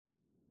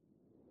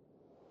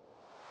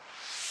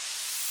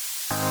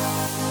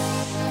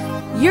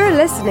You're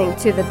listening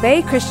to the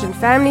Bay Christian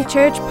Family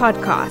Church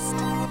podcast.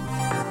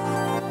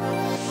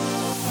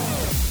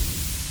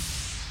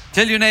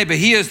 Tell your neighbor,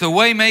 he is the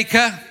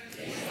Waymaker.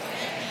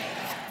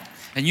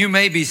 And you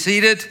may be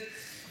seated.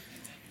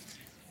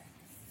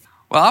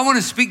 Well, I want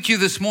to speak to you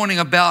this morning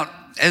about,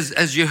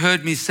 as you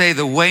heard me say,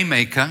 the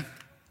Waymaker.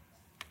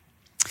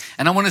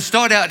 And I want to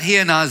start out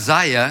here in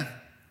Isaiah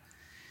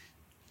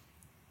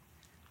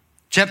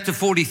chapter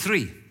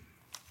 43,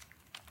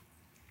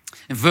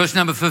 in verse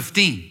number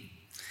 15.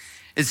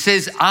 It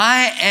says,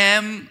 I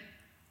am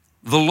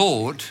the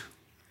Lord,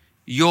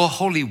 your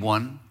Holy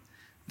One,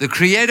 the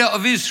Creator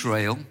of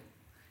Israel,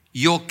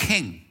 your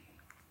King.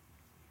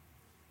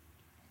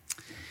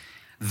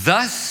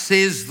 Thus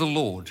says the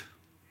Lord,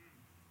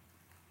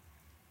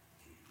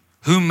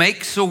 who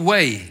makes a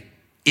way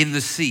in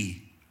the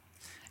sea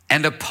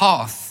and a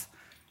path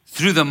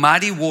through the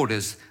mighty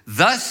waters.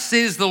 Thus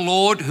says the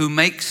Lord, who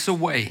makes a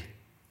way,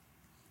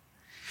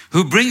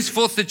 who brings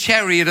forth the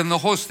chariot and the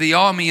horse, the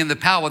army and the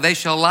power. They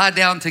shall lie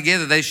down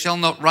together, they shall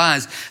not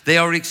rise. They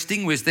are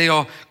extinguished, they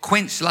are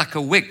quenched like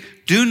a wick.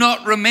 Do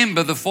not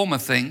remember the former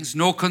things,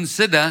 nor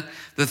consider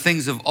the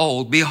things of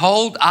old.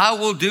 Behold, I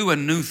will do a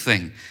new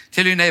thing.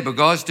 Tell your neighbor,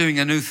 God's doing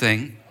a new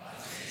thing.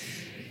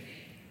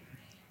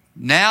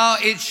 Now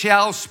it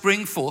shall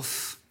spring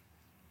forth.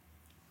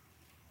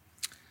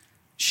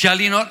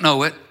 Shall you not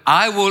know it?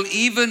 I will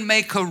even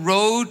make a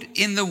road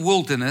in the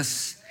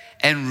wilderness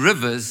and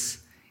rivers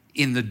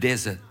in the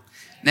desert.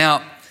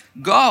 Now,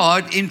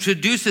 God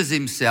introduces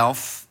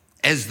himself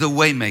as the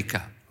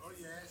Waymaker.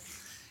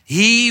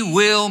 He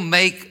will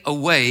make a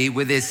way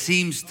where there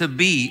seems to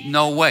be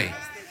no way.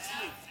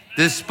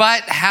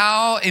 Despite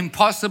how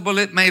impossible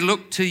it may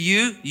look to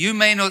you, you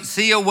may not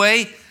see a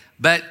way,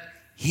 but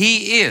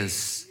he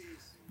is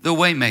the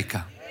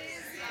Waymaker.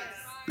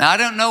 Now, I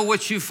don't know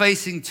what you're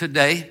facing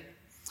today,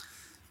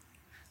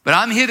 but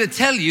I'm here to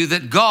tell you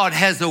that God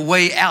has a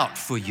way out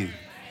for you.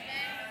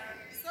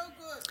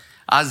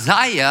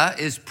 Isaiah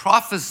is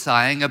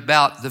prophesying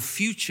about the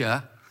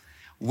future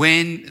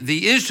when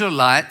the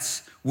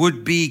Israelites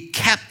would be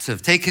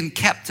captive, taken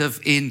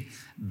captive in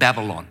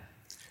Babylon.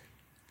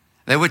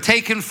 They were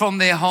taken from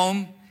their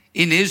home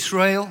in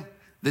Israel.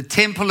 The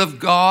temple of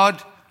God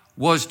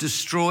was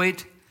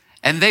destroyed,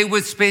 and they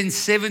would spend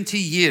 70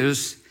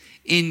 years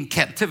in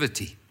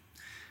captivity.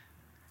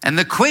 And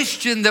the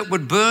question that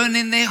would burn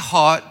in their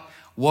heart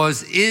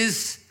was,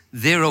 is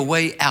there a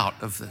way out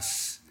of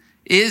this?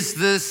 Is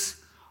this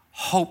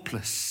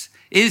hopeless?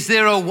 Is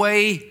there a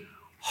way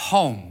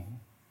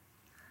home?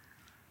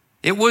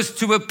 It was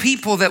to a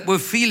people that were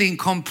feeling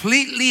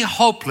completely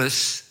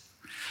hopeless,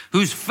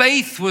 whose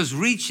faith was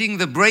reaching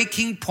the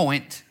breaking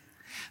point,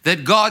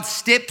 that God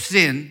steps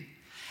in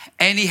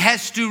and he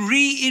has to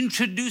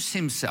reintroduce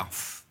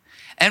himself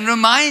and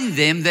remind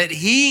them that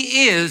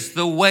he is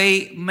the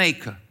way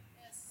maker.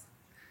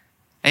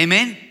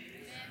 Amen?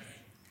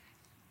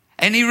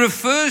 And he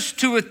refers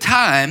to a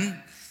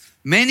time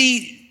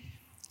many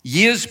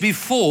years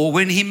before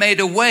when he made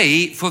a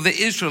way for the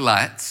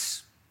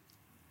Israelites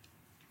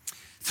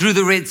through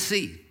the Red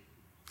Sea.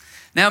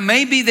 Now,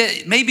 maybe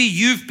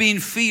you've been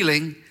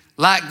feeling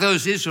like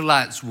those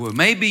Israelites were.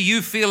 Maybe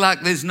you feel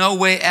like there's no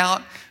way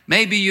out.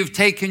 Maybe you've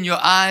taken your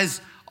eyes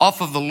off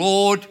of the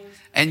Lord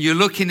and you're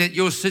looking at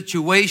your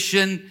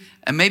situation,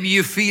 and maybe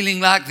you're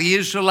feeling like the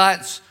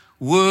Israelites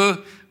were.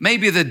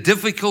 Maybe the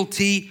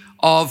difficulty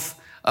of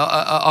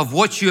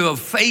what you're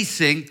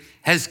facing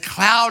has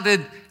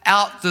clouded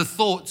out the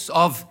thoughts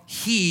of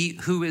he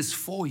who is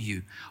for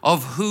you,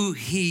 of who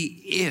he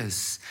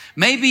is.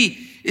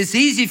 Maybe it's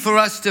easy for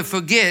us to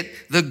forget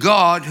the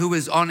God who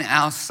is on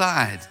our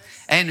side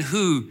and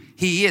who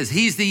he is.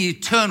 He's the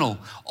eternal,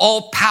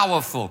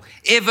 all-powerful,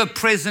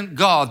 ever-present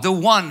God, the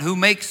one who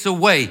makes a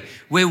way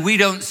where we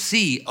don't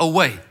see a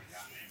way.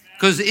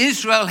 Because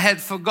Israel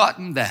had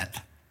forgotten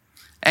that.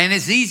 And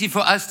it's easy for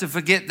us to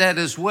forget that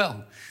as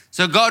well.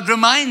 So God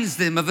reminds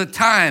them of the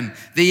time,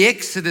 the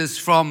exodus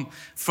from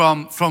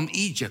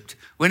Egypt,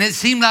 when it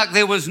seemed like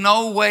there was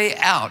no way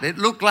out. It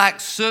looked like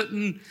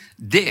certain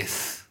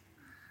death.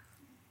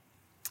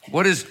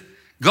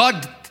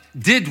 God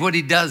did what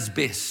he does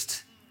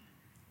best,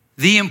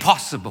 the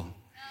impossible.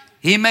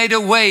 He made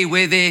a way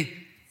where there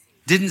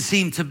didn't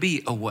seem to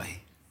be a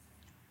way.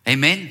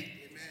 Amen?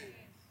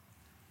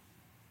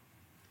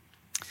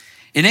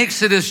 In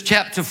Exodus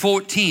chapter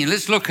 14,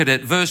 let's look at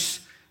it, verse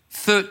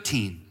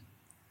 13.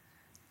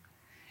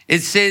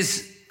 It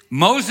says,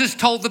 Moses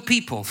told the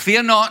people,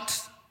 fear not,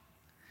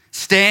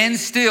 stand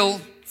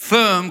still,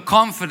 firm,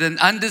 confident,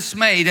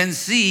 undismayed, and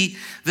see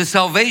the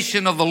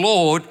salvation of the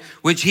Lord,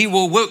 which he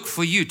will work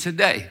for you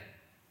today.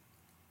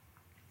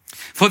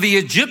 For the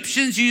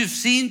Egyptians you've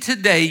seen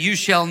today, you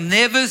shall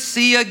never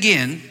see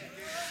again.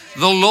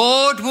 The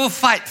Lord will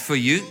fight for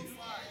you,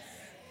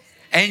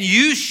 and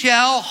you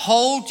shall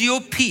hold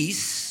your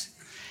peace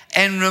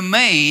and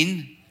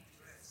remain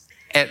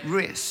at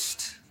rest.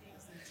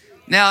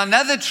 Now,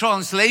 another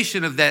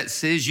translation of that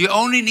says you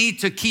only need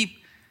to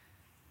keep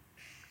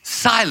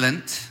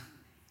silent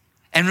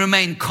and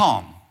remain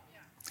calm.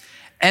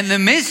 And the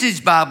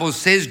Message Bible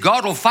says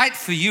God will fight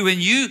for you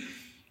and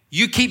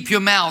you keep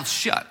your mouth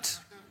shut.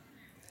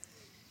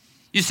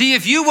 You see,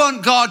 if you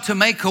want God to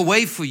make a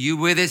way for you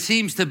where there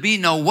seems to be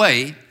no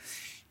way,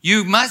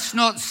 you must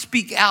not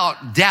speak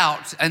out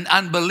doubt and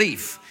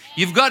unbelief.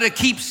 You've got to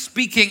keep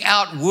speaking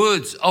out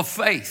words of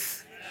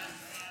faith.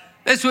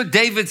 That's what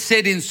David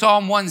said in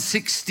Psalm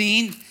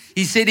 116.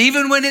 He said,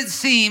 even when it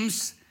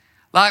seems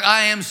like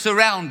I am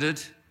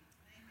surrounded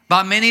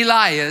by many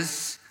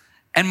liars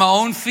and my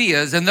own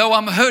fears, and though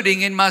I'm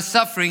hurting in my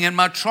suffering and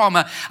my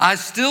trauma, I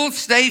still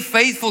stay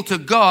faithful to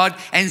God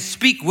and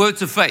speak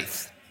words of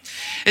faith.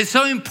 It's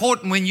so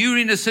important when you're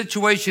in a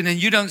situation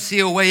and you don't see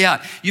a way out.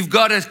 You've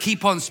got to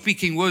keep on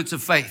speaking words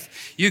of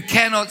faith. You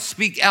cannot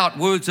speak out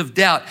words of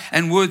doubt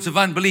and words of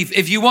unbelief.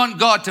 If you want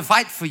God to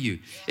fight for you,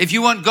 if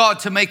you want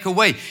God to make a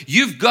way,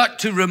 you've got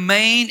to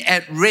remain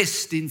at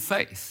rest in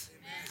faith.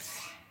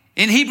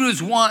 In Hebrews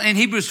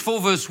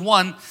 4 verse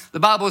 1, the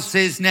Bible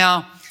says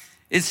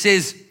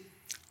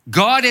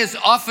God has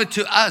offered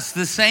to us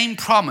the same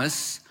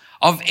promise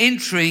of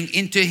entering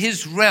into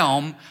his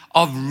realm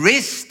of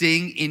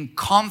resting in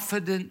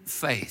confident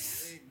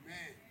faith.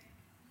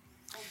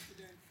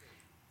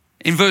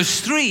 In verse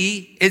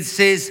 3, it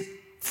says,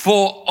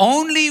 for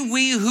only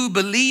we who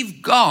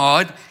believe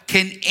God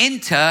can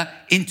enter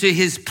into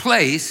his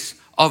place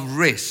of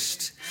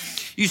rest.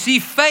 You see,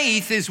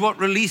 faith is what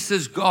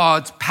releases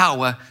God's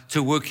power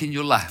to work in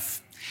your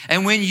life.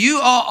 And when you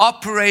are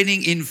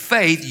operating in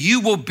faith,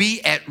 you will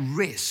be at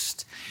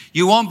rest.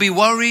 You won't be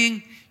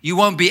worrying. You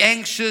won't be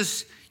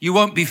anxious. You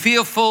won't be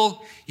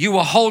fearful. You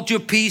will hold your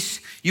peace.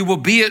 You will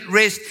be at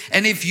rest.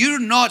 And if you're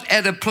not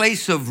at a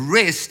place of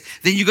rest,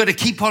 then you've got to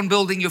keep on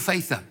building your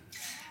faith up.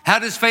 How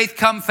does faith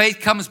come? Faith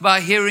comes by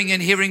hearing,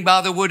 and hearing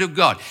by the word of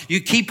God. You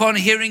keep on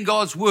hearing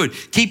God's word.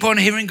 Keep on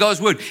hearing God's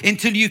word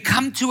until you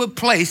come to a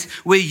place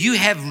where you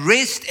have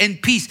rest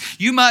and peace.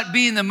 You might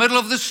be in the middle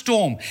of the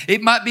storm.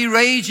 It might be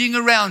raging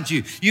around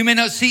you. You may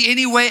not see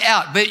any way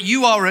out, but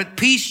you are at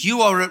peace.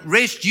 You are at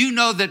rest. You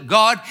know that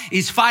God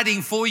is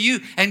fighting for you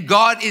and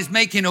God is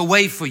making a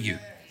way for you.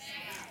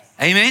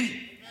 Amen.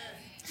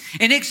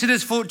 In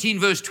Exodus 14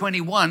 verse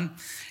 21,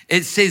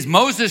 it says,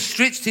 Moses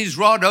stretched his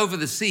rod over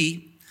the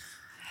sea,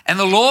 and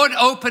the Lord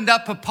opened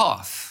up a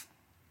path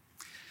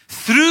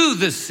through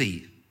the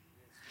sea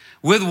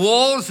with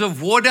walls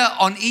of water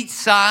on each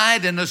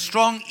side and a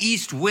strong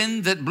east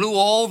wind that blew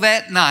all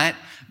that night,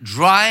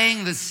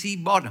 drying the sea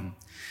bottom.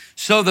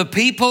 So the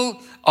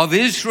people of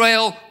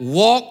Israel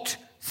walked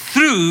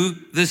through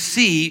the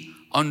sea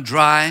on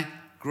dry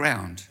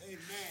ground. Amen.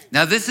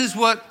 Now, this is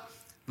what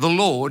the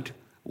Lord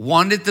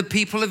wanted the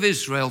people of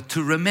Israel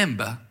to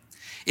remember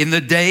in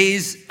the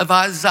days of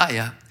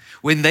Isaiah,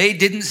 when they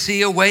didn't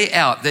see a way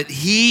out, that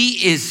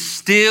he is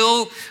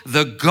still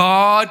the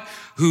God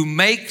who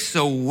makes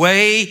a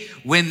way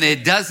when there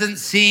doesn't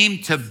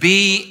seem to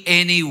be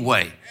any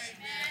way.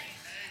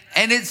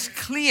 And it's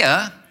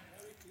clear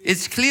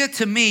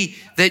to me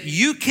that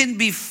you can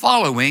be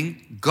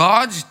following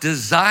God's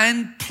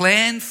design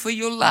plan for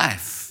your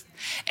life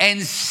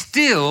and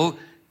still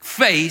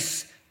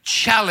face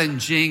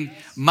challenging,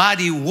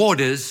 mighty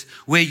waters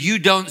where you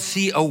don't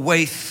see a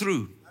way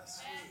through.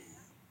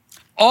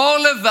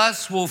 All of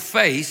us will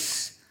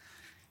face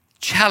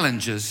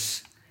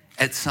challenges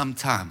at some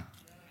time.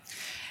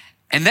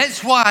 And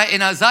that's why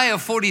in Isaiah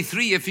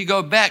 43, if you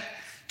go back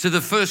to the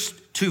first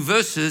two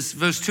verses,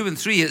 verse 2 and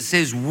 3, it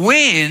says,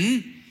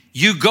 when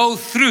you go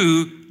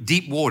through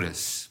deep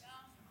waters,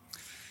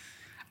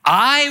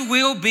 I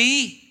will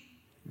be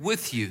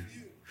with you.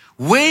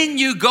 When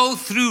you go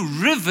through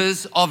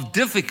rivers of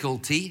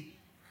difficulty,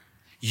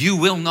 you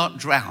will not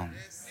drown.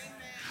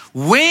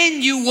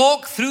 When you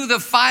walk through the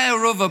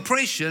fire of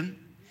oppression,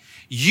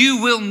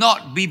 you will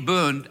not be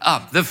burned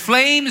up. The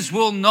flames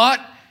will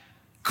not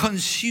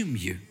consume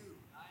you.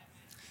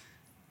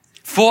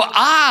 For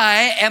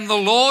I am the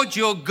Lord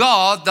your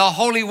God, the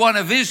Holy One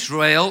of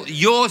Israel,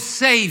 your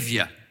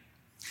Savior.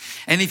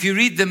 And if you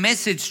read the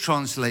Message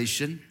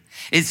translation,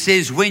 it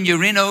says, when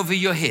you're in over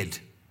your head,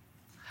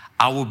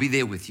 I will be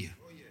there with you.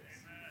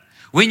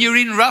 When you're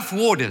in rough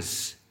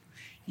waters,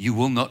 you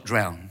will not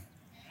drown.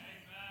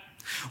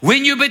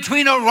 When you're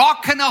between a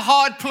rock and a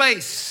hard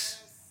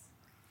place,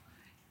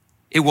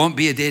 it won't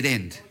be a dead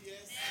end.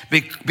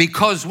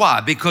 Because why?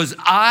 Because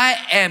I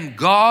am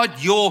God,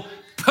 your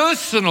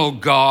personal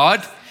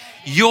God,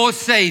 your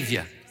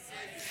Savior.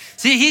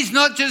 See, he's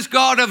not just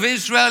God of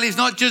Israel. He's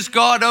not just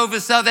God over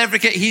South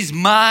Africa. He's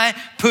my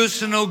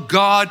personal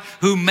God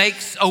who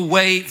makes a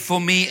way for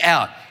me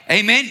out.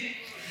 Amen?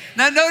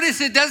 Now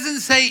notice it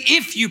doesn't say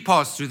if you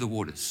pass through the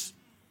waters.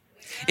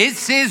 It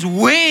says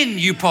when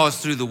you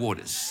pass through the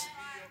waters.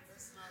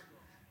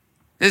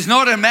 It's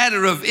not a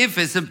matter of if,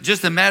 it's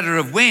just a matter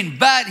of when.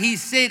 But he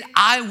said,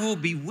 I will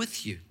be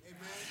with you.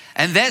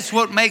 And that's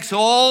what makes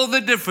all the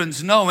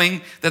difference,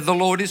 knowing that the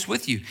Lord is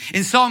with you.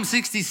 In Psalm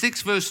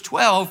 66, verse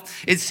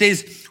 12, it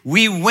says,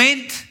 we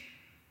went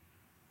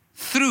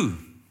through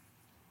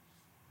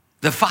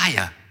the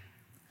fire,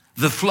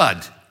 the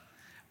flood,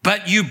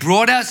 but you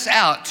brought us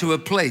out to a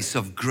place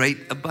of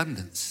great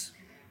abundance.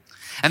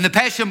 And the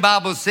Passion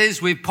Bible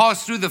says we've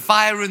passed through the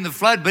fire and the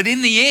flood, but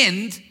in the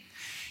end,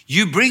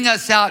 you bring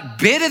us out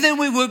better than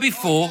we were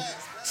before,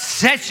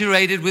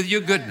 saturated with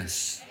your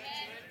goodness.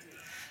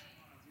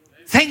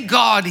 Thank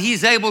God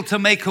He's able to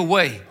make a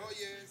way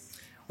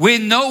where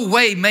no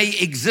way may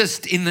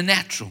exist in the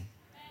natural.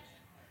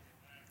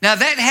 Now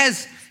that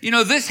has,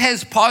 this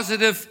has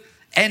positive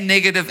and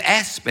negative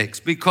aspects,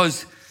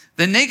 because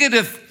the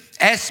negative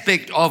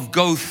aspect of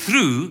go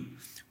through,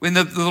 when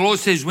the Lord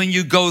says, when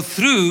you go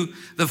through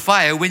the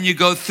fire, when you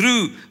go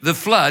through the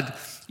flood,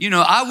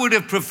 I would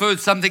have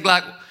preferred something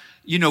like,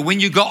 when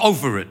you go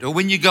over it or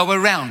when you go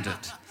around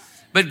it.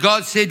 But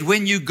God said,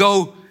 when you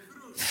go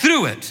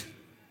through it.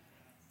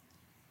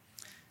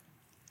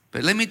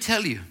 But let me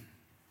tell you,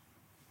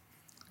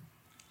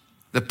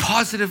 the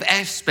positive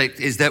aspect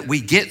is that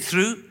we get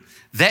through.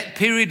 That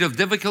period of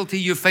difficulty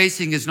you're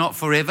facing is not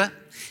forever.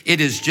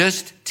 It is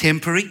just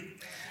temporary.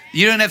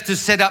 You don't have to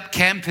set up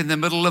camp in the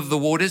middle of the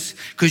waters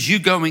because you're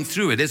going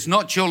through it. It's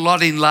not your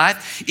lot in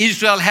life.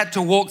 Israel had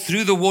to walk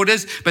through the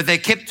waters, but they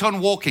kept on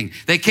walking.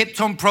 They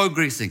kept on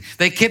progressing.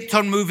 They kept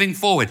on moving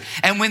forward.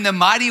 And when the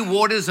mighty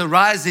waters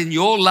arise in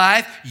your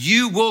life,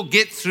 you will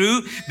get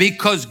through,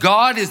 because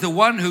God is the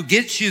one who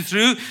gets you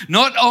through.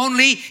 Not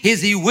only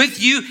is He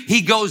with you,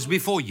 He goes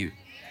before you.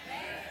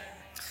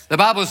 The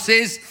Bible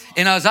says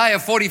in Isaiah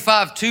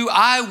 45:2,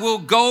 I will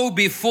go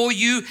before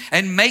you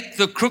and make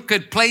the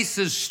crooked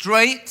places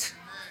straight.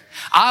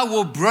 I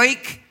will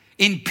break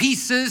in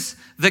pieces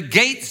the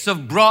gates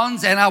of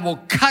bronze, and I will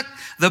cut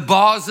the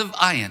bars of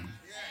iron.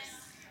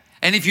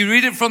 And if you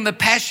read it from the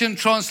Passion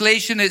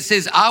Translation, it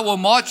says, I will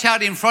march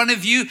out in front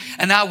of you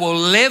and I will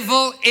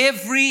level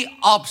every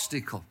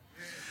obstacle.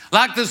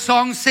 Like the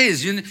song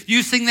says,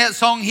 you sing that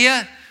song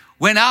here,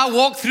 when I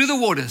walk through the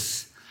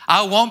waters,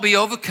 I won't be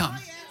overcome.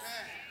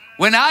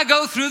 When I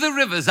go through the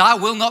rivers, I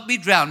will not be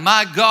drowned.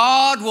 My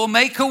God will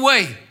make a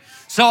way,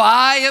 so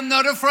I am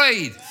not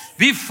afraid.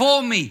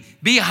 Before me,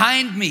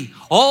 behind me,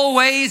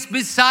 always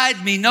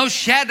beside me, no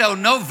shadow,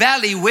 no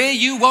valley where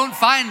you won't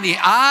find me.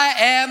 I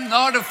am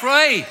not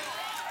afraid,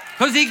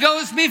 because He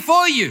goes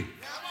before you.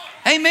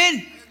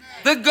 Amen.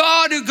 The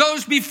God who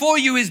goes before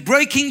you is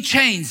breaking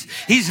chains.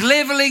 He's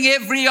leveling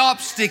every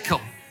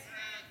obstacle.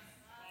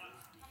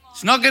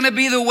 It's not going to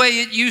be the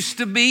way it used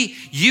to be.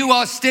 You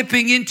are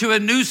stepping into a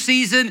new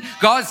season.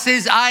 God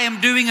says, I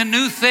am doing a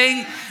new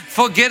thing.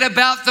 Forget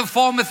about the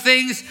former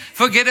things.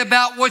 Forget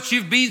about what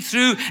you've been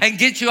through and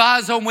get your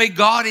eyes on where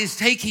God is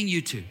taking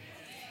you to.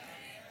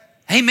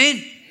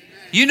 Amen.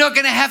 You're not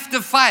going to have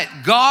to fight.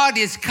 God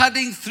is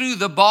cutting through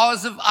the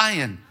bars of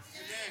iron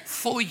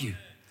for you.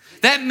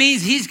 That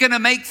means He's going to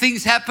make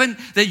things happen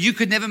that you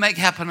could never make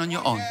happen on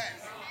your own.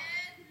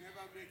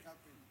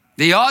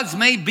 The odds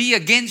may be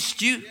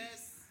against you,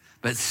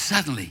 but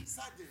suddenly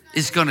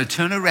it's going to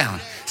turn around.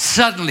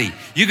 Suddenly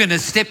you're going to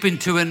step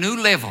into a new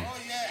level.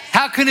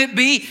 How can it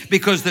be?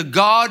 Because the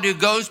God who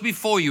goes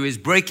before you is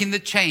breaking the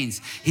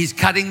chains. He's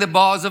cutting the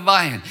bars of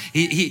iron.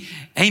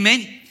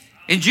 Amen.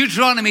 In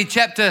Deuteronomy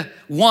chapter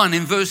 1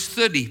 in verse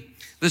 30,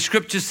 the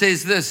scripture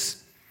says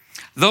this: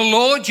 the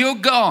Lord your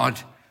God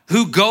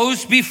who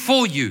goes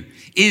before you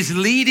is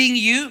leading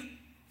you.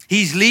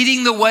 He's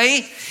leading the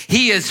way.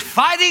 He is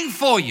fighting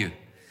for you.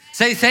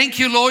 Say, thank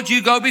you, Lord,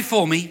 you go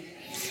before me.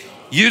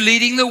 You're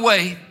leading the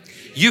way.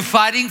 You're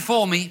fighting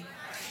for me.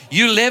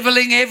 You're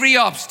leveling every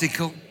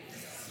obstacle.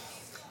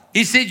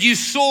 He said, you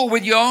saw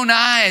with your own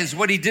eyes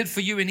what He did for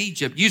you in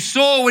Egypt. You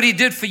saw what He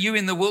did for you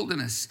in the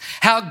wilderness.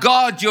 How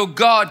God, your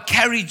God,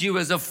 carried you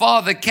as a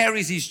father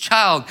carries his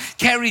child,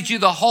 carried you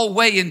the whole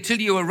way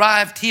until you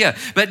arrived here.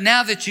 But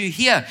now that you're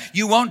here,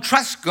 you won't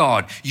trust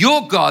God,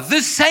 your God,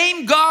 the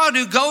same God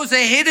who goes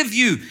ahead of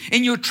you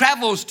in your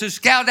travels to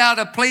scout out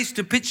a place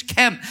to pitch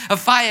camp, a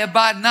fire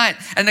by night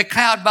and a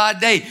cloud by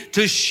day,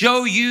 to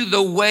show you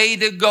the way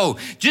to go.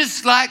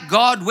 Just like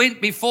God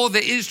went before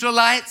the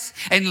Israelites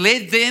and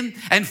led them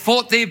and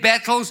fought their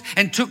battles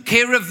and took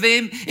care of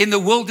them in the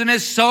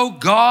wilderness, so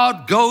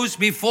God goes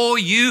before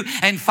you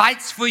and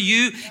fights for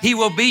you. He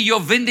will be your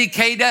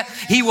vindicator.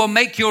 He will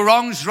make your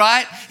wrongs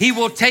right. He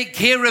will take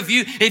care of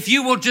you. If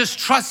you will just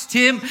trust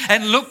Him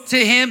and look to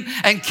Him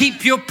and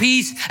keep your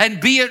peace and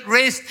be at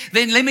rest,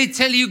 then let me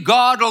tell you,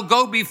 God will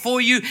go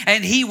before you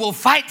and He will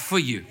fight for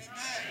you.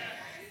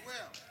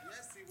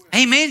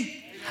 Amen.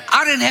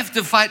 I don't have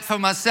to fight for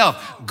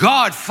myself.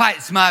 God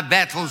fights my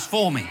battles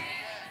for me.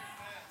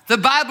 The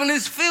Bible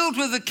is filled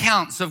with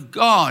accounts of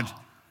God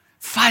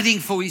fighting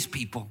for His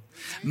people,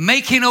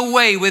 making a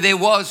way where there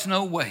was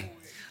no way.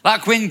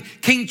 Like when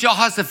King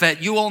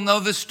Jehoshaphat, you all know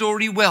the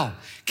story well.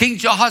 King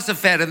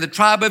Jehoshaphat and the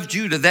tribe of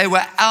Judah, they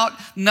were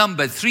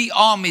outnumbered. 3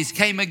 armies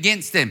came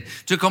against them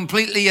to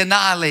completely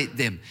annihilate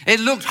them. It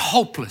looked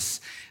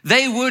hopeless.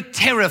 They were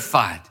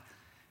terrified.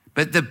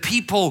 But the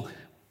people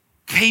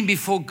came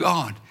before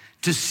God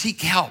to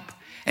seek help.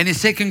 And in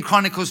 2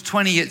 Chronicles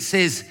 20, it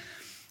says,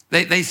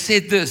 they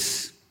said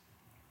this: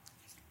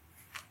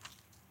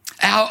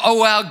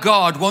 Our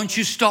God, won't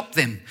you stop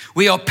them?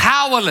 We are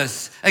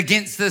powerless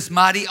against this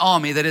mighty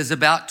army that is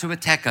about to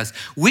attack us.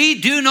 We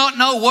do not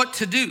know what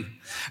to do,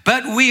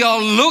 but we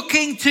are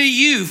looking to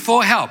you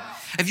for help.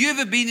 Have you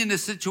ever been in a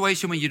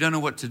situation where you don't know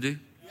what to do?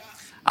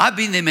 I've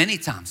been there many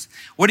times.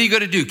 What are you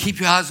going to do? Keep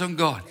your eyes on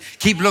God.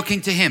 Keep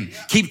looking to Him.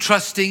 Keep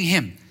trusting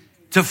Him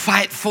to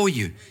fight for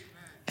you.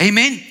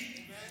 Amen.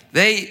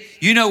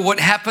 You know what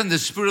happened? The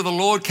Spirit of the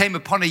Lord came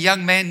upon a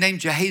young man named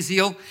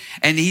Jehaziel,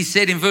 and he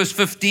said in verse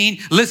 15,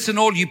 listen,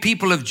 all you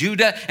people of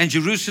Judah and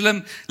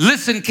Jerusalem.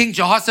 Listen, King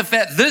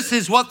Jehoshaphat, this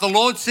is what the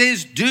Lord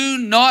says. Do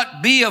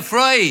not be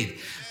afraid.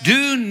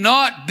 Do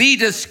not be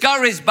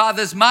discouraged by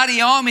this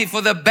mighty army,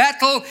 for the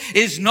battle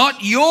is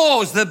not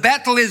yours. The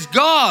battle is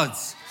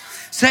God's.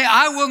 Say,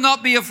 I will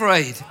not be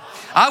afraid.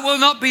 I will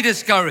not be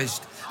discouraged.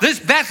 This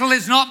battle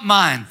is not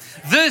mine.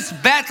 This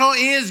battle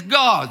is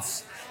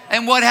God's.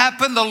 And what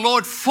happened? The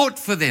Lord fought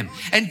for them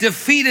and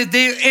defeated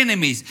their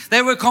enemies.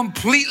 They were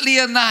completely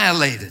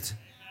annihilated.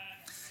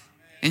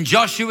 In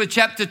Joshua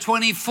chapter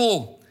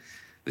 24,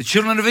 the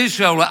children of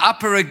Israel were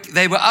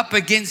up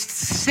against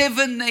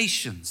 7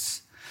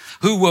 nations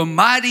who were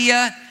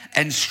mightier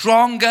and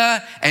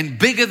stronger and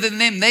bigger than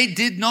them. They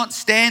did not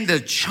stand a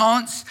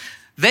chance.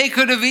 They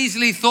could have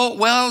easily thought,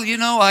 well,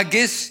 I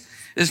guess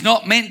it's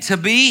not meant to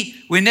be.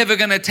 We're never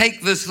going to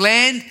take this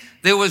land.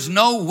 There was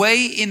no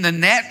way in the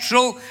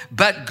natural,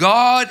 but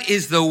God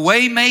is the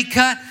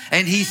Waymaker.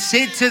 And He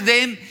said to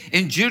them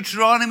in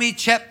Deuteronomy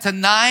chapter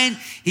 9,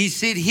 He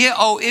said, hear,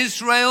 O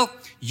Israel,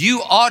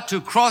 you are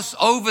to cross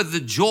over the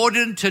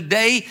Jordan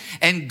today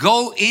and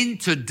go in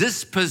to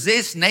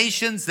dispossess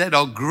nations that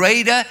are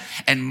greater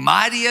and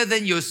mightier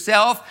than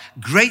yourself,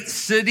 great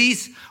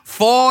cities,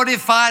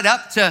 fortified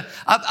up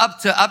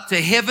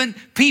to heaven,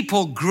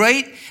 people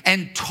great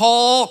and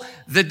tall,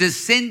 the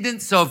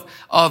descendants of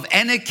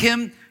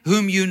Anakim,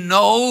 whom you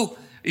know,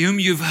 whom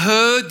you've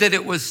heard that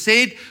it was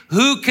said,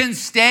 who can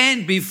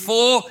stand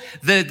before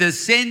the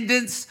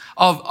descendants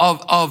of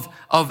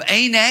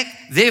Anak?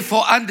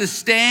 Therefore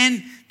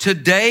understand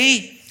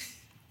today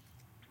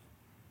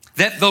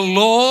that the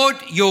Lord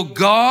your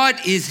God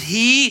is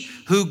He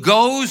who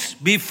goes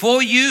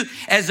before you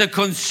as a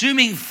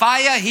consuming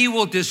fire. He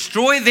will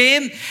destroy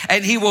them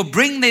and He will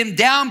bring them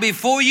down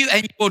before you,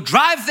 and you will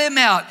drive them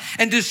out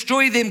and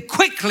destroy them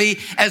quickly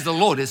as the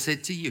Lord has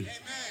said to you.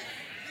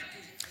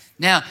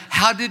 Now,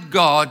 how did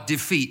God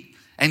defeat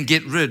and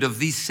get rid of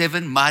these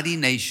 7 mighty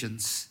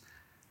nations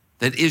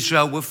that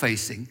Israel were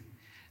facing?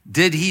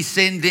 Did He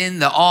send in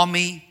the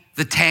army,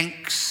 the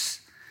tanks,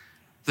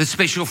 the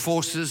special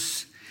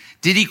forces?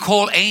 Did He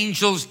call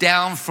angels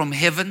down from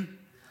heaven?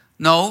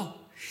 No.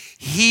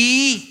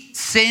 He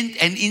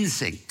sent an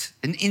insect.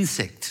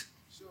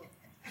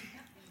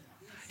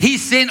 He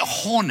sent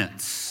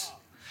hornets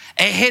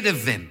ahead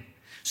of them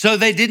so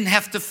they didn't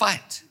have to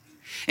fight.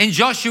 In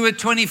Joshua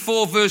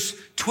 24 verse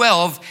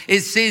 12,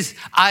 it says,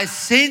 I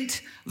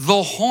sent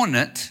the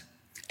hornet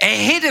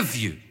ahead of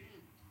you,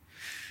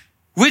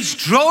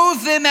 which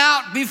drove them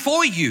out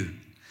before you.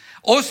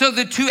 Also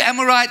the 2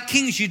 Amorite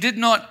kings, you did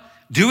not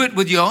do it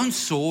with your own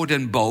sword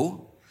and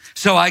bow.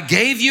 So I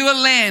gave you a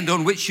land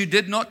on which you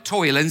did not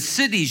toil, and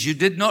cities you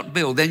did not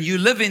build, and you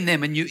live in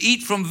them, and you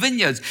eat from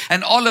vineyards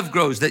and olive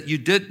groves that you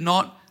did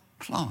not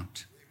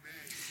plant.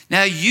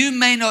 Now you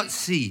may not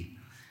see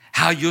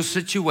how your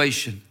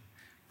situation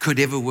could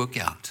ever work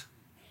out.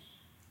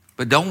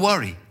 But don't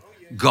worry,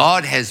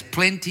 God has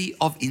plenty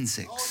of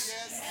insects.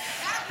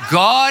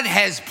 God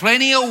has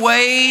plenty of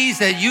ways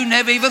that you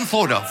never even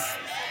thought of.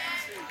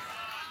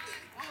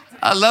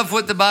 I love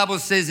what the Bible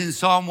says in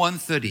Psalm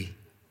 130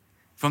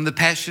 from the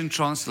Passion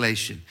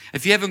Translation.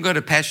 If you haven't got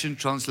a Passion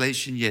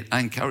Translation yet, I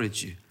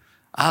encourage you.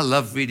 I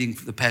love reading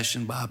the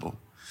Passion Bible.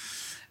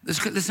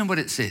 Listen what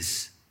it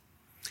says.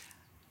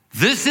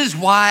 This is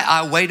why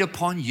I wait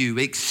upon you,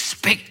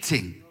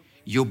 expecting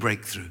your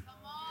breakthrough.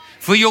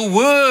 For your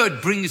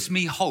word brings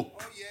me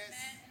hope.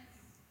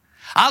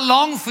 I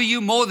long for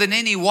you more than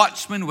any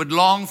watchman would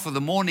long for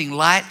the morning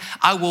light.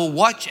 I will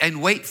watch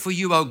and wait for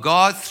you, O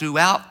God,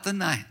 throughout the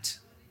night.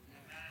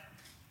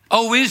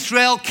 O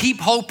Israel,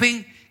 keep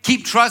hoping,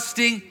 keep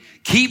trusting,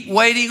 keep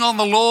waiting on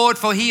the Lord,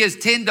 for He is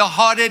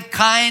tender-hearted,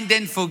 kind,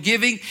 and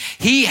forgiving.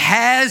 He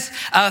has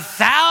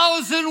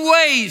 1,000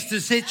 ways to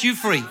set you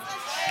free.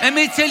 Let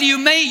me tell you,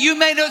 you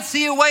may not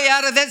see a way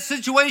out of that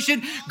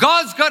situation.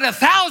 God's got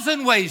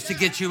 1,000 ways to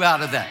get you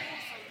out of that.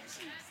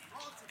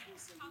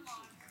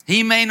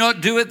 He may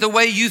not do it the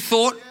way you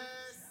thought.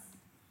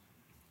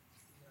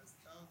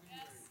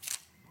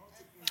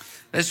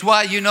 That's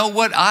why, you know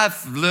what,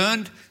 I've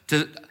learned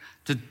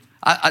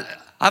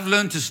I've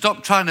learned to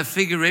stop trying to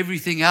figure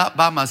everything out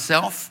by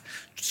myself.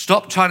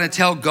 Stop trying to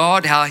tell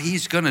God how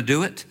He's going to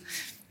do it.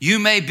 You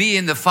may be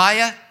in the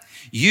fire.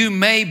 You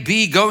may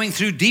be going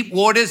through deep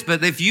waters,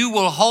 but if you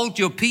will hold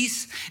your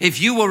peace,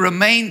 if you will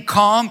remain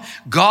calm,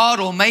 God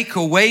will make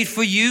a way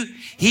for you.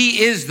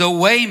 He is the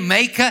way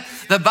maker.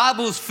 The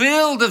Bible's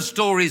filled of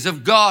stories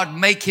of God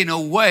making a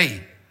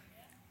way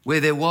where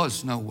there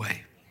was no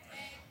way.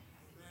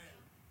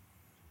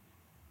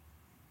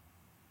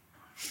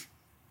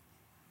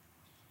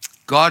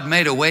 God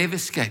made a way of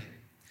escape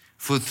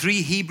for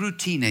 3 Hebrew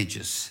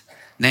teenagers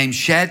named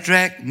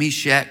Shadrach,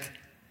 Meshach,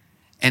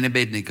 and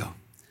Abednego.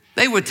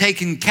 They were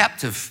taken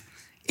captive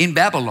in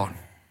Babylon.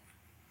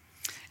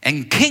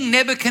 And King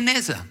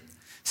Nebuchadnezzar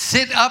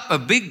set up a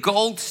big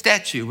gold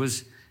statue.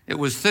 It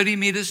was 30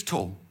 meters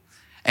tall.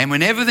 And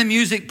whenever the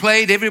music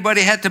played,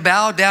 everybody had to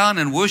bow down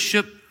and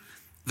worship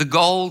the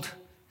gold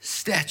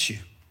statue.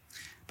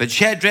 But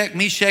Shadrach,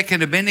 Meshach,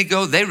 and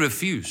Abednego, they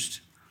refused.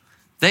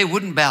 They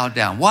wouldn't bow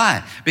down.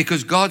 Why?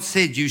 Because God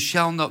said, you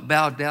shall not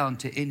bow down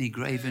to any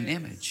graven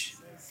image.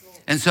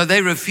 And so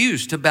they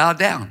refused to bow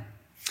down.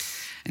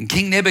 And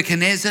King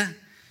Nebuchadnezzar,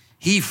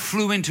 he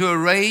flew into a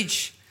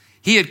rage.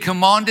 He had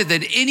commanded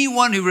that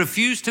anyone who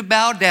refused to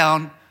bow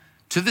down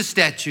to the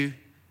statue,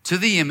 to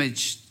the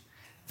image,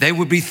 they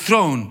would be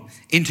thrown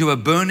into a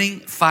burning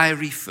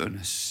fiery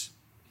furnace.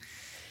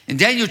 In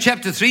Daniel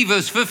chapter 3,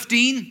 verse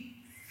 15,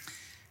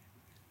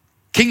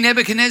 King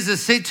Nebuchadnezzar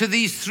said to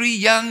these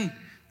 3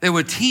 they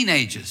were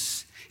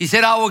teenagers. He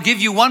said, I will give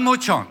you one more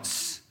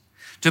chance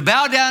to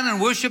bow down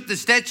and worship the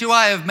statue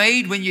I have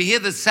made when you hear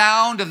the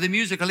sound of the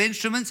musical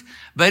instruments.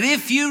 But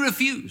if you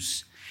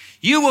refuse,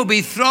 you will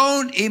be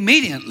thrown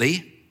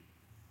immediately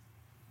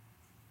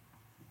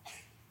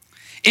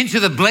into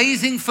the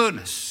blazing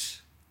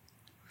furnace.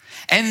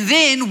 And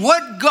then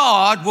what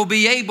God will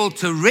be able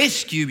to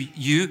rescue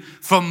you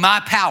from my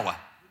power?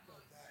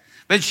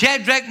 But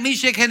Shadrach,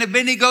 Meshach, and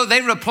Abednego,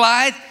 they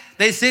replied,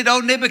 they said, oh,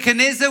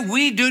 Nebuchadnezzar,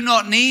 we do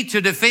not need to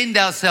defend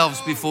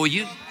ourselves before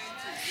you.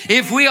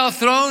 If we are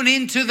thrown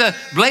into the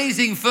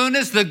blazing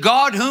furnace, the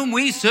God whom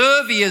we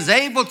serve, he is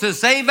able to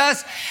save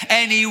us,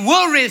 and he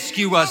will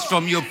rescue us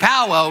from your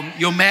power,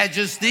 your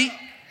majesty.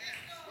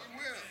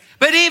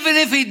 But even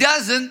if he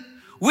doesn't,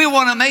 we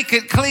want to make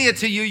it clear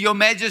to you, your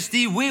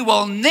majesty, we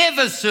will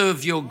never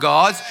serve your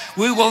gods.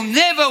 We will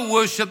never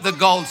worship the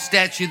gold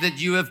statue that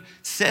you have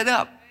set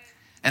up.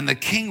 And the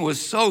king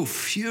was so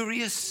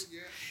furious.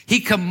 He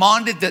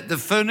commanded that the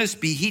furnace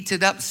be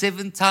heated up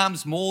 7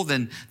 times more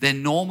than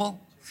normal.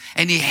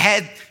 And he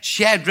had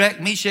Shadrach,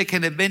 Meshach,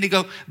 and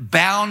Abednego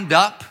bound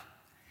up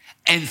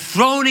and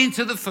thrown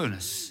into the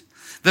furnace.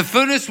 The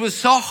furnace was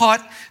so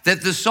hot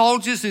that the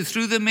soldiers who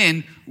threw them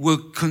in were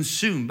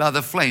consumed by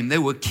the flame. They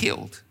were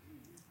killed.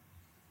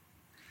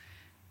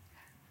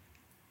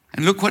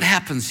 And look what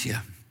happens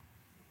here.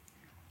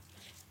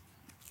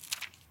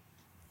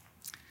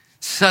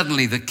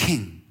 Suddenly the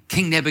king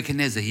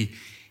Nebuchadnezzar,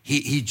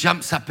 he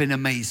jumps up in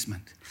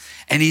amazement.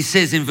 And he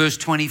says in verse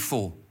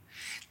 24,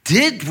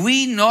 did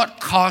we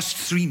not cast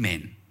 3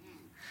 men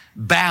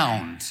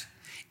bound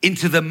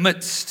into the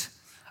midst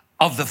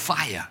of the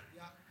fire?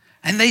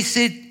 And they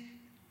said,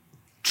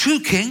 true,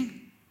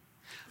 king.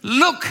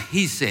 Look,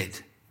 he said,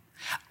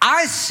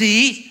 I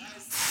see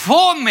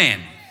 4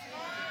 men.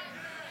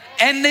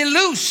 And they're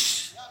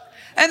loose.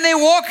 And they're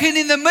walking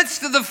in the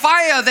midst of the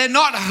fire. They're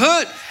not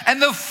hurt. And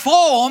the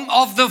form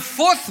of the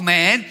 4th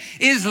man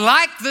is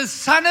like the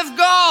Son of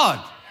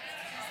God.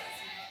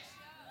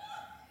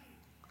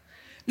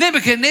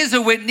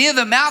 Nebuchadnezzar went near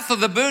the mouth of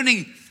the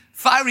burning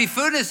fiery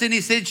furnace and he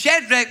said,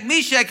 Shadrach,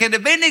 Meshach, and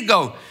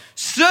Abednego,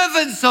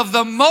 servants of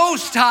the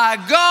Most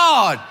High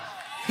God.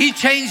 He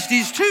changed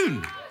his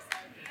tune.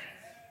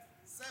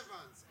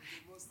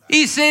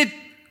 He said,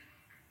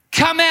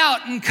 come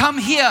out and come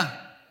here.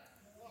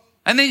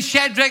 And then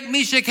Shadrach,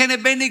 Meshach, and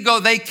Abednego,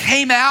 they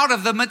came out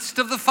of the midst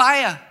of the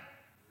fire.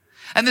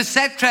 And the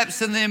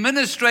satraps and the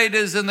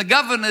administrators and the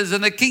governors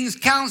and the king's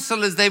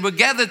counselors, they were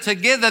gathered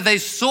together. They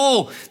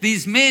saw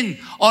these men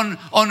on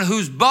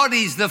whose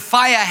bodies the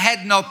fire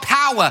had no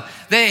power.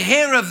 The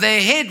hair of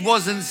their head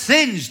wasn't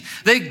singed.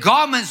 Their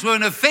garments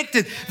weren't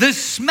affected. The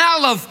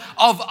smell of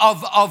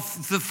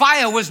the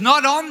fire was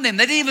not on them.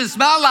 They didn't even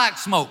smell like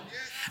smoke.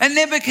 And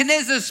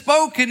Nebuchadnezzar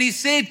spoke and he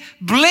said,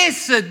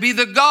 blessed be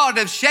the God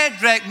of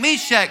Shadrach,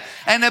 Meshach,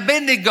 and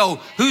Abednego,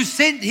 who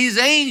sent his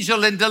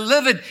angel and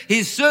delivered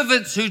his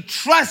servants who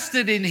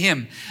trusted in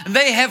him. And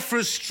they have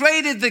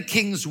frustrated the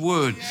king's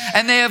word,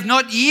 and they have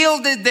not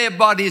yielded their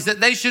bodies that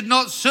they should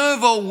not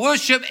serve or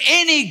worship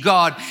any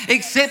God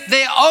except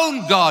their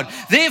own God.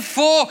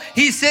 Therefore,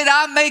 he said,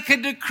 I make a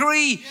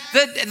decree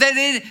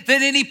that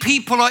any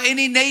people or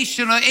any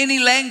nation or any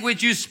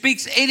language who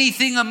speaks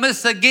anything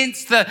amiss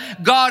against the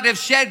God of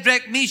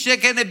Shadrach,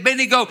 Meshach, and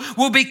Abednego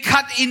will be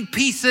cut in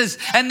pieces,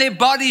 and their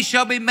bodies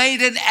shall be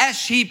made an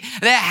ash heap.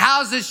 Their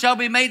houses shall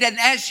be made an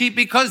ash heap,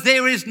 because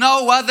there is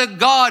no other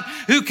God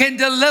who can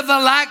deliver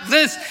like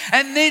this.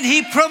 And then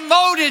he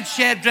promoted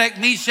Shadrach,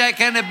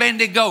 Meshach, and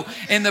Abednego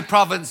in the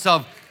province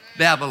of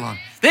Babylon.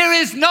 There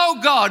is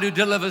no God who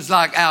delivers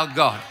like our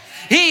God.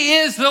 He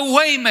is the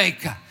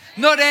Waymaker.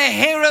 Not a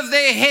hair of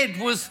their head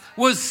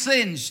was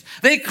singed.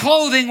 Their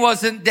clothing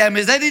wasn't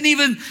damaged. They didn't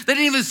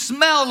even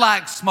smell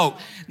like smoke.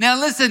 Now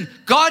listen,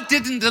 God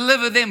didn't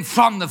deliver them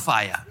from the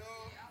fire,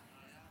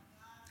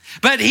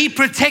 but he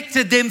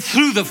protected them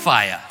through the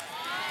fire.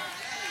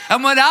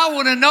 And what I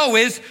want to know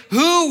is,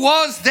 who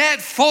was that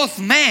fourth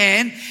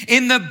man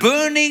in the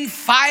burning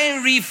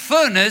fiery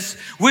furnace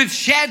with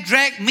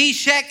Shadrach,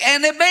 Meshach,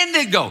 and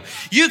Abednego?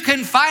 You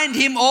can find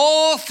him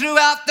all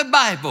throughout the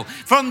Bible,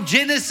 from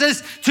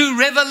Genesis to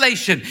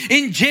Revelation.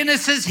 In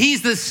Genesis,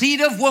 he's the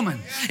seed of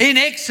woman. In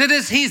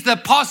Exodus, he's the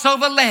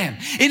Passover lamb.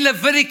 In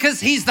Leviticus,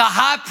 he's the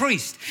high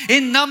priest.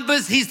 In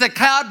Numbers, he's the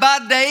cloud by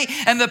day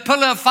and the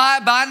pillar of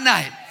fire by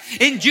night.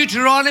 In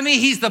Deuteronomy,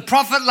 he's the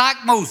prophet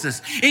like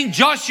Moses. In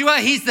Joshua,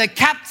 he's the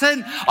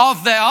captain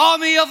of the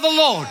army of the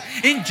Lord.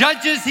 In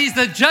Judges, he's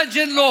the judge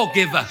and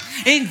lawgiver.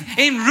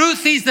 In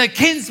Ruth, he's the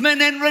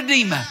kinsman and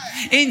redeemer.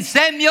 In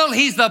Samuel,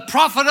 he's the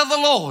prophet of the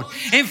Lord.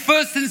 In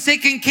 1st and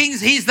 2nd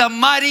Kings, he's the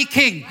mighty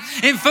king.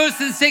 In 1st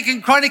and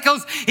 2nd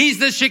Chronicles, he's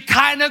the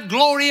Shekinah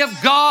glory of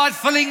God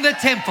filling the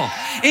temple.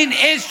 In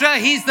Ezra,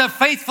 he's the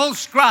faithful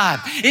scribe.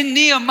 In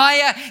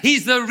Nehemiah,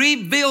 he's the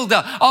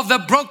rebuilder of the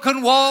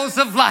broken walls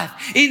of life.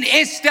 In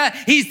Esther,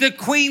 he's the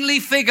queenly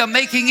figure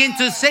making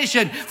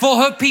intercession for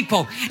her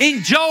people.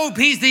 In Job,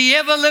 he's the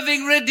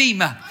ever-living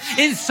redeemer.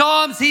 In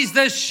Psalms, he's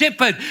the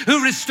shepherd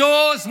who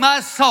restores my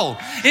soul.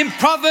 In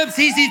Proverbs,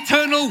 he's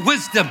eternal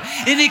wisdom.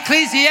 In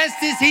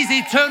Ecclesiastes, he's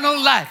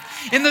eternal life.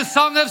 In the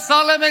Song of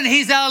Solomon,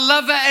 he's our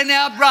lover and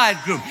our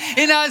bridegroom.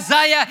 In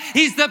Isaiah,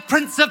 he's the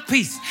Prince of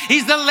Peace.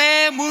 He's the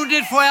Lamb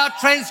wounded for our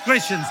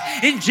transgressions.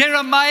 In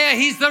Jeremiah,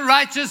 he's the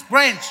righteous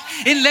branch.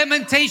 In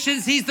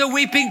Lamentations, he's the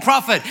weeping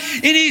prophet.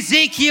 In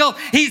Ezekiel,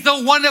 he's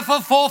the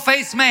wonderful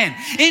four-faced man.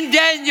 In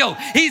Daniel,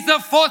 he's the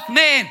fourth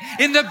man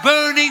in the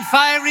burning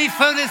fiery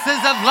furnaces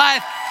of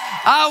life.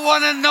 I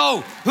want to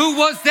know, who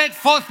was that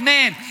fourth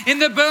man in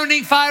the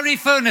burning fiery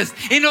furnace?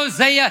 In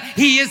Hosea,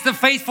 he is the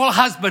faithful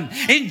husband.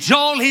 In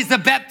Joel, he's the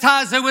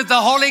baptizer with the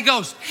Holy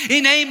Ghost.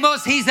 In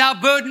Amos, he's our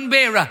burden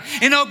bearer.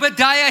 In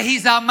Obadiah,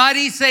 he's our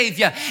mighty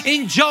Savior.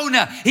 In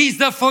Jonah, he's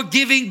the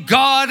forgiving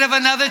God of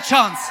another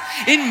chance.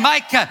 In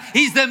Micah,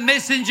 he's the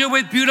messenger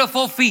with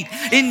beautiful feet.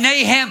 In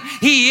Nahum,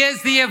 he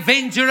is the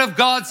avenger of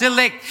God's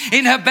elect.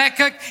 In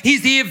Habakkuk,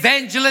 he's the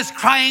evangelist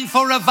crying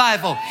for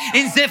revival.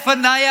 In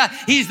Zephaniah,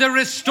 he's the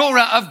restorer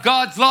of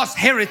God's lost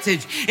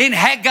heritage. In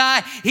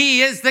Haggai,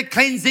 he is the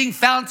cleansing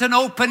fountain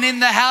open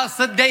in the house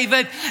of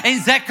David. In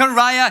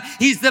Zechariah,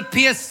 he's the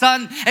pierced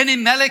son. And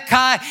in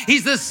Malachi,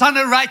 he's the son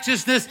of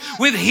righteousness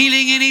with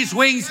healing in his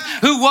wings,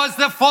 who was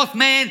the fourth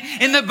man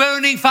in the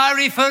burning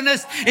fiery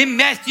furnace. In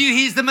Matthew,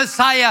 he's the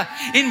Messiah.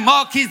 In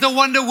Mark, he's the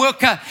wonder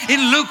worker.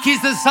 In Luke,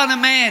 he's the Son of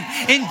Man.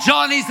 In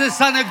John, he's the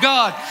Son of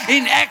God.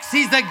 In Acts,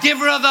 he's the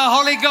giver of the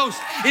Holy Ghost.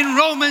 In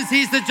Romans,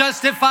 he's the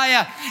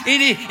justifier.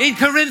 In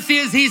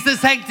Corinthians, he's the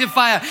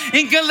sanctifier.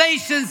 In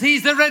Galatians,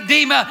 he's the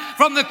redeemer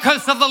from the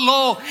curse of the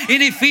law.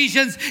 In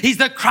Ephesians, he's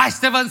the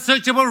Christ of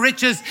unsearchable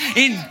riches.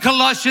 In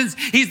Colossians,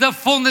 he's the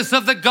fullness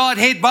of the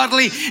Godhead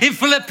bodily. In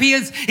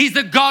Philippians, he's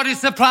the God who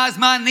supplies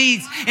my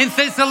needs. In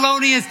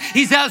Thessalonians,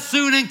 he's our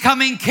soon and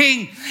coming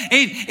King.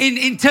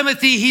 In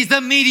Timothy, he's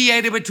the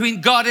mediator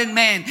between God and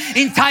man.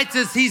 In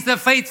Titus, he's the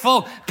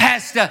faithful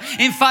pastor.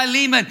 In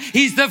Philemon,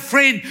 he's the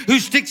friend who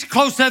sticks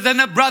closer than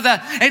a brother.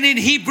 And in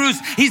Hebrews,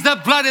 he's the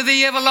blood of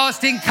the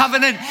everlasting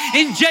covenant.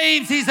 In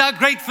James, he's our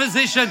great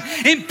physician.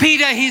 In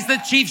Peter, he's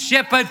the chief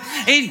shepherd.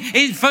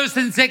 In 1st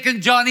and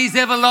 2nd John, he's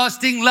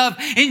everlasting love.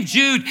 In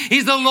Jude,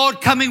 he's the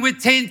Lord coming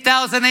with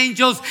 10,000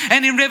 angels.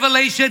 And in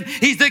Revelation,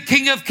 he's the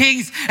King of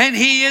kings and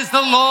he is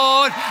the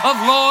Lord of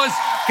lords.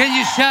 Can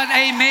you shout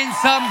amen,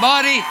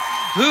 somebody?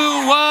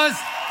 Who was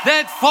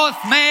that fourth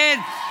man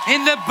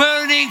in the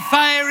burning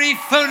fiery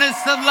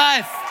furnace of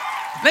life?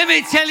 Let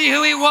me tell you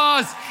who he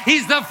was.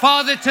 He's the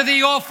father to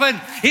the orphan.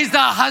 He's the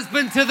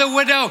husband to the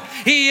widow.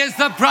 He is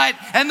the bright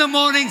and the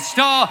morning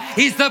star.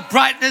 He's the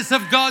brightness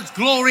of God's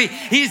glory.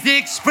 He's the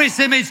express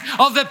image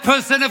of the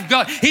person of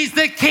God. He's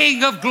the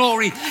King of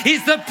glory.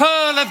 He's the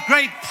pearl of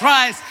great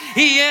price.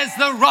 He is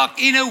the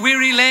rock in a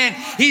weary land.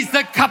 He's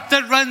the cup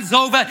that runs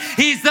over.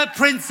 He's the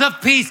Prince of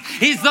Peace.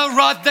 He's the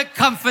rod that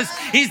comforts.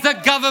 He's the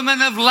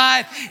government of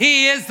life.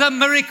 He is the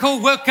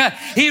miracle worker.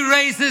 He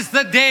raises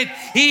the dead.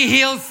 He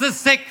heals the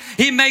sick.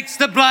 He makes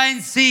the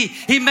blind see.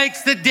 He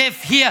makes the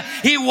deaf hear.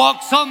 He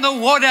walks on the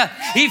water.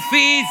 He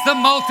feeds the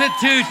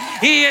multitude.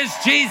 He is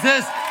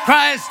Jesus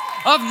Christ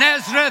of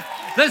Nazareth,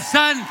 the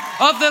Son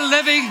of the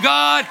living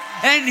God,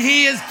 and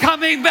he is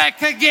coming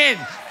back again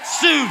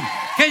soon.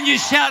 Can you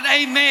shout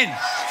amen,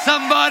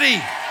 somebody?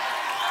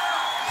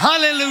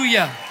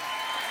 Hallelujah.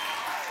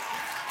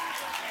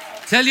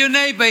 Tell your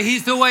neighbor,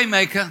 he's the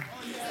Waymaker.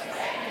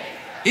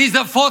 He's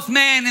the fourth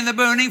man in the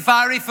burning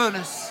fiery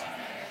furnace.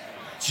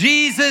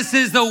 Jesus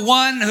is the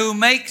one who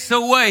makes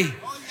a way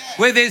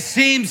where there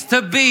seems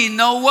to be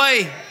no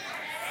way.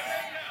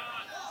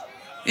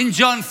 In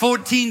John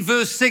 14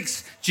 verse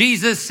 6,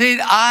 Jesus said,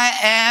 I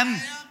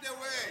am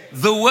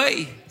the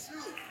way,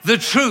 the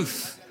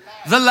truth,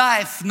 the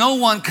life. No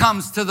one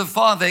comes to the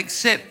Father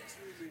except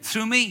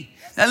through me.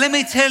 Now let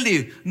me tell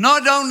you,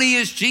 not only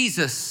is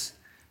Jesus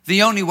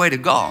the only way to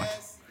God,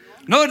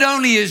 not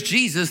only is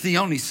Jesus the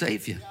only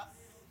Savior,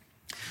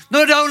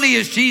 not only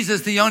is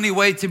Jesus the only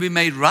way to be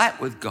made right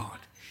with God,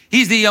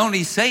 he's the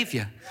only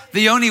Savior,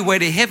 the only way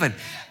to heaven.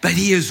 but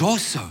he is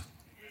also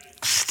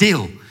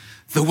still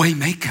the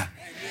Waymaker.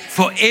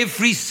 For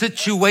every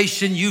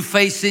situation you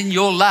face in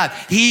your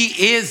life,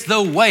 he is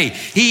the way.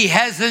 He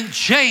hasn't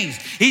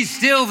changed. He's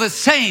still the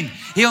same.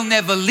 He'll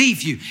never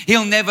leave you.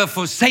 He'll never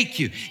forsake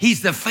you.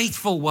 He's the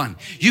faithful one.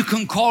 You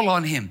can call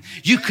on him.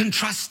 You can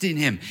trust in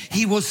him.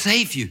 He will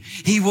save you.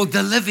 He will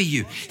deliver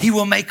you. He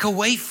will make a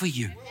way for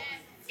you.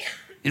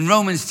 In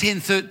Romans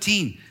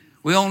 10:13,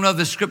 we all know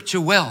the scripture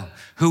well.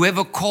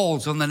 Whoever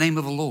calls on the name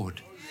of the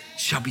Lord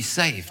shall be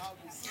saved.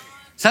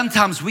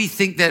 Sometimes we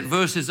think that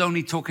verse is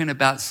only talking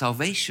about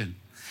salvation.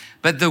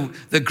 But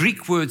the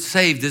Greek word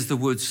saved is the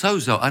word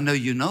sozo. I know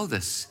you know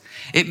this.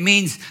 It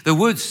means, the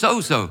word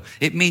sozo,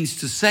 it means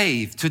to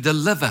save, to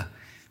deliver,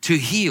 to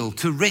heal,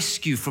 to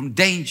rescue from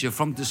danger,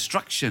 from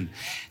destruction,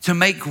 to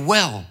make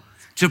well,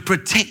 to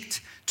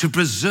protect, to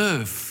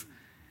preserve,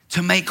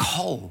 to make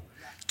whole,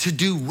 to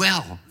do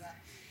well.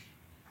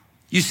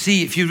 You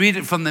see, if you read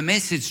it from the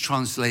Message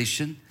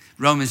translation,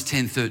 Romans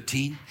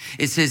 10:13,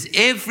 it says,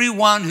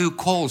 everyone who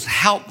calls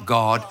help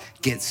God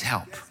gets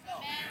help.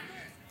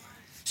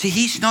 See,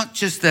 he's not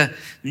just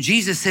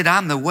Jesus said,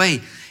 I'm the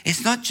way.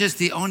 It's not just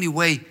the only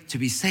way to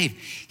be saved.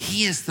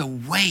 He is the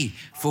way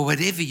for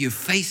whatever you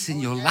face in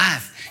your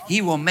life.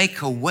 He will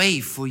make a way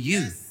for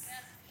you.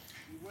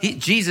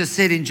 Jesus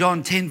said in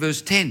John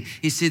 10:10,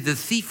 he said, the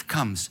thief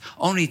comes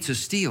only to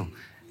steal,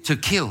 to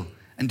kill,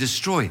 and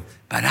destroy.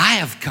 But I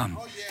have come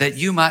that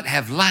you might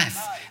have life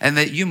and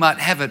that you might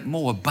have it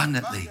more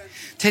abundantly.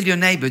 Tell your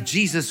neighbor,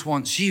 Jesus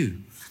wants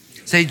you.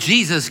 Say,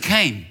 Jesus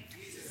came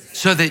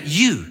so that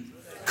you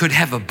could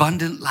have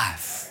abundant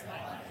life.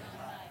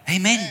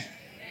 Amen.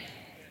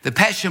 The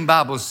Passion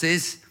Bible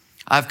says,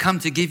 I've come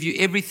to give you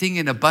everything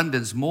in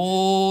abundance,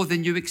 more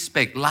than you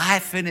expect,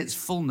 life in its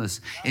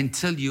fullness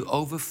until you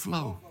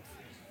overflow.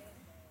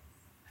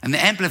 And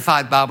the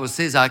Amplified Bible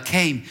says, I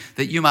came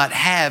that you might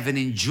have and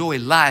enjoy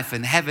life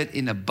and have it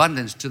in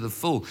abundance to the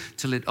full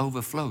till it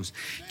overflows.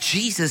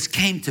 Jesus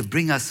came to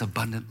bring us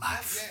abundant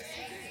life.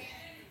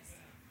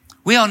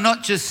 We are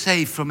not just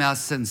saved from our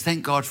sins.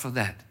 Thank God for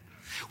that.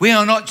 We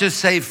are not just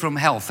saved from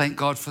hell. Thank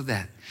God for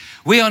that.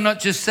 We are not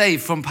just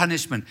saved from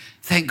punishment.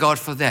 Thank God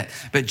for that.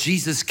 But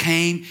Jesus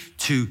came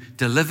to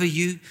deliver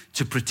you,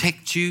 to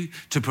protect you,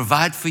 to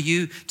provide for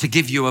you, to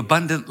give you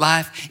abundant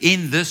life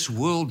in this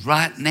world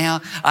right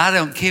now. I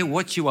don't care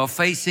what you are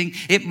facing.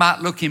 It might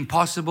look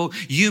impossible.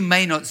 You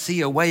may not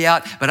see a way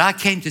out, but I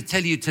came to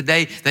tell you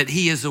today that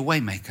he is a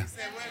waymaker.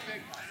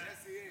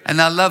 And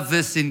I love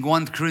this in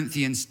 1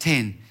 Corinthians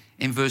 10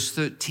 in verse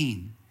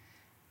 13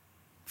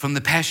 from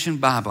the Passion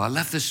Bible. I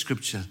love this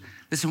scripture.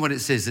 Listen what it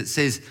says. It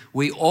says,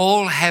 we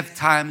all have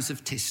times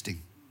of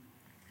testing,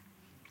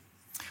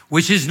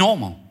 which is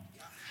normal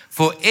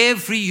for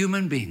every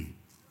human being.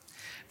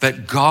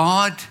 But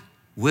God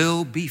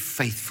will be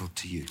faithful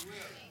to you.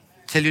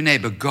 Tell your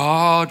neighbor,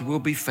 God will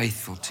be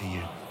faithful to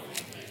you.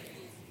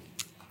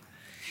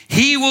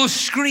 He will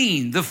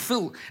screen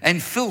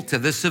and filter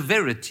the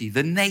severity,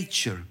 the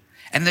nature,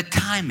 and the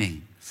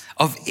timing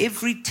of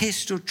every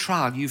test or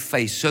trial you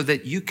face so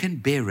that you can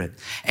bear it.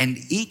 And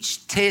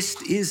each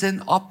test is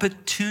an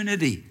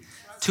opportunity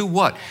to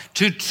what?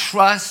 To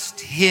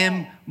trust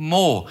him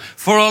more.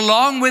 For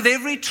along with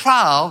every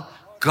trial,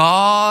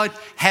 God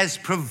has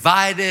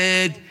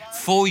provided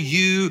for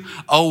you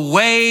a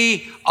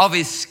way of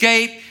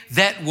escape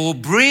that will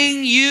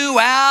bring you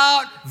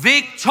out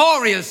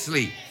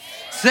victoriously.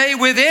 Say,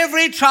 with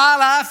every trial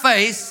I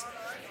face,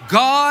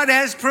 God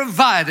has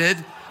provided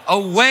a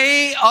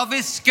way of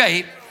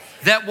escape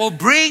that will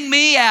bring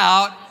me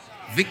out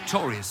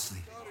victoriously.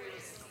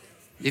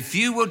 If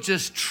you will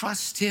just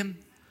trust him,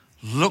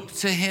 look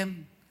to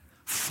him,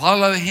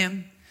 follow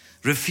him,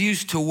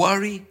 refuse to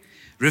worry,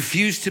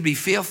 refuse to be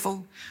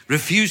fearful,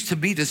 refuse to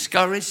be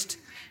discouraged,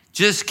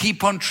 just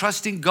keep on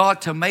trusting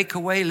God to make a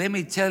way. Let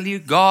me tell you,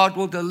 God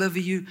will deliver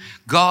you.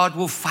 God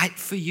will fight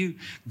for you.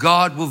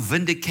 God will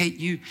vindicate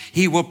you.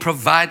 He will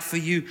provide for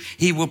you.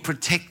 He will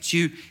protect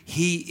you.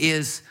 He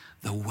is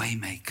the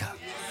Waymaker.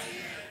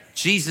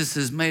 Jesus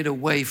has made a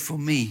way for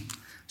me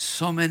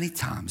so many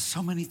times,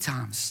 so many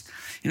times.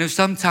 You know,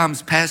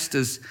 sometimes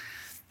pastors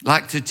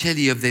like to tell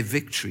you of their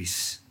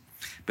victories,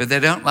 but they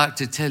don't like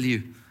to tell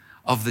you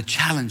of the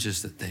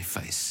challenges that they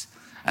face.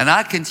 And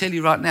I can tell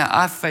you right now,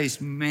 I've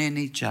faced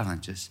many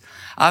challenges.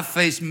 I've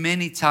faced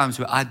many times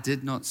where I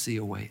did not see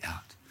a way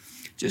out.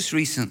 Just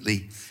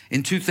recently,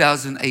 in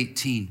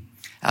 2018,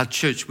 our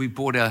church, we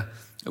bought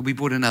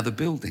another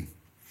building.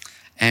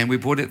 And we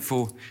bought it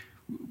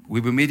we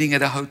were meeting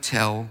at a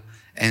hotel,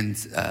 and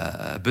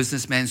a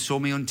businessman saw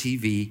me on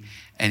TV,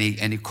 and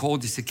he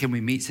called. He said, can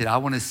we meet? He said, I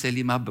want to sell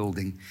you my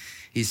building.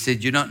 He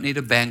said, you don't need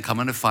a bank. I'm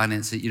going to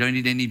finance it. You don't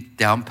need any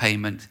down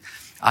payment.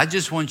 I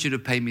just want you to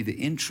pay me the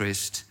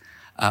interest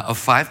of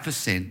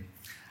 5%.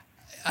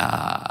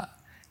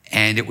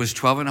 And it was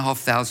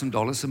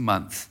 $12,500 a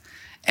month.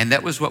 And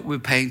that was what we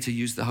were paying to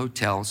use the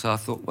hotel. So I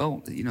thought,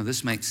 well, you know,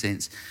 this makes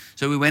sense.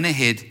 So we went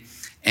ahead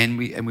and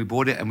we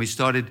bought it, and we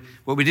started.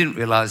 What we didn't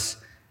realize,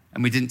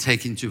 and we didn't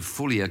take into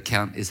fully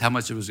account is how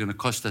much it was going to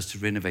cost us to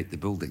renovate the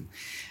building.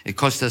 It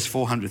cost us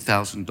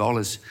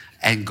 $400,000,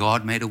 and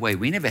God made a way.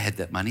 We never had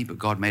that money, but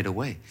God made a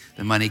way.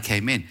 The money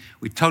came in.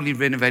 We totally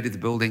renovated the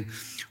building.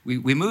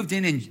 We moved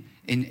in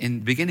the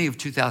beginning of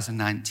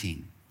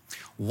 2019.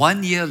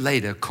 1 year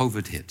later,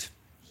 COVID hit.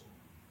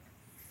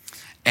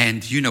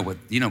 And you know what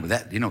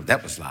that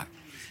was like.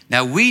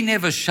 Now, we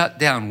never shut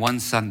down one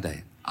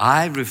Sunday.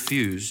 I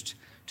refused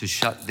to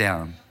shut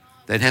down.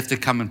 They'd have to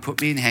come and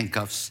put me in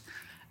handcuffs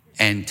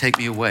and take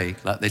me away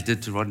like they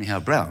did to Rodney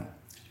Howard-Browne.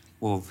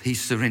 Well, he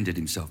surrendered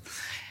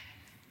himself.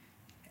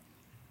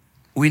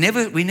 We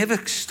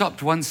never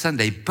stopped one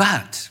Sunday,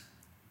 but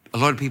a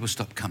lot of people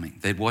stopped coming.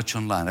 They'd watch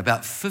online.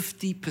 About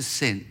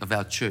 50% of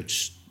our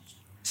church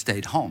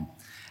stayed home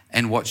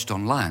and watched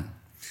online.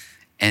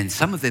 And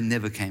some of them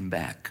never came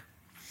back.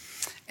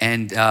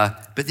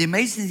 But the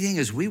amazing thing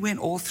is we went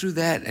all through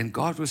that, and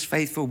God was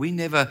faithful. We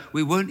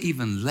weren't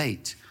even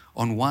late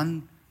on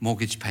one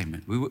mortgage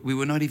payment. We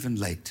were not even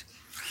late.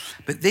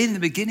 But then the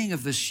beginning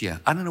of this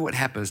year, I don't know what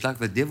happened. It's like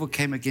the devil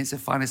came against the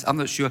finance. I'm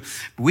not sure.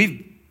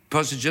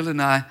 Pastor Jill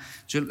and I,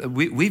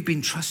 we've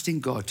been trusting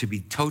God to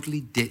be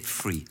totally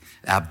debt-free.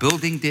 Our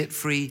building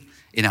debt-free,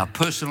 in our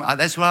personal,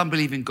 that's what I'm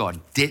believing God,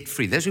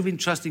 debt-free. That's what we've been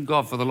trusting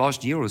God for the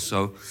last year or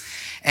so.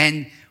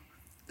 And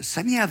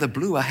suddenly out of the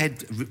blue, I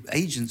had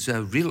agents,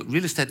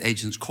 real estate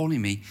agents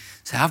calling me,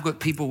 say, I've got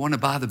people who want to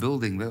buy the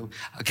building.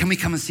 Can we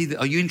come and see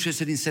are you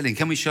interested in selling?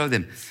 Can we show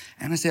them?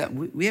 And I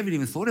said, we haven't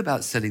even thought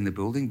about selling the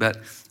building, but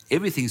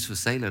everything's for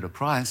sale at a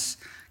price.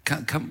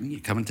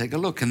 Come and take a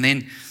look. And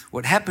then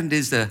what happened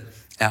is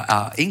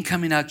our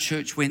income in our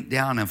church went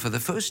down. And for the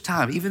first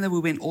time, even though we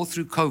went all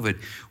through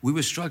COVID, we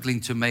were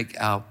struggling to make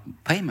our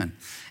payment.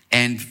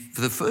 And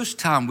for the first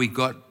time, we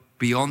got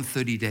beyond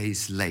 30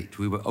 days late.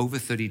 We were over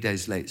 30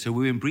 days late. So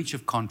we were in breach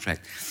of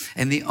contract.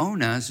 And the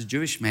owner, as a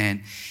Jewish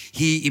man,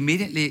 he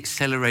immediately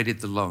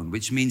accelerated the loan,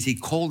 which means he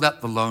called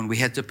up the loan. We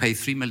had to pay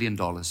 $3 million.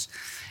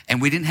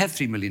 And we didn't have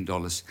 $3 million.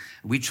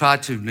 We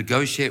tried to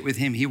negotiate with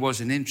him. He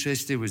wasn't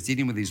interested, was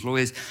dealing with his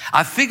lawyers.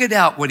 I figured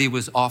out what he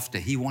was after.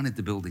 He wanted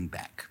the building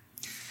back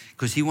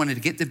because he wanted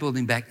to get the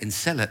building back and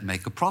sell it and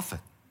make a profit.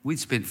 We'd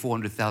spent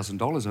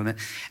 $400,000 on it.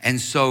 And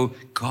so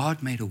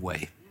God made a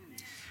way.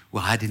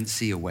 Well, I didn't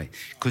see a way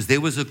because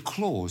there was a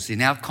clause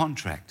in our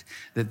contract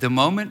that the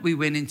moment we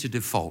went into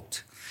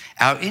default,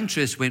 our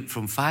interest went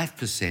from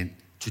 5%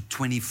 to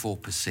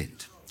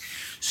 24%.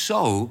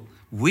 So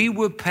we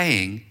were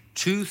paying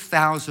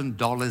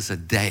 $2,000 a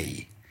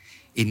day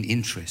in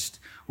interest.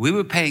 We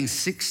were paying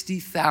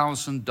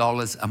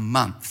 $60,000 a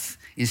month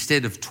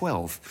instead of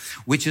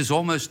 12, which is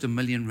almost R1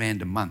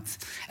 million a month.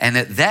 And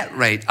at that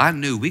rate, I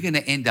knew we're going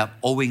to end up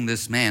owing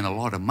this man a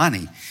lot of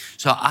money.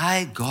 So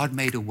God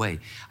made a way.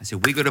 I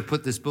said, we got to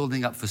put this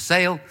building up for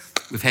sale.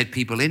 We've had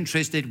people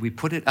interested. We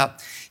put it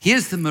up.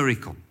 Here's the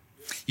miracle.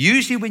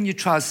 Usually when you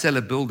try to sell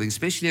a building,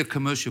 especially a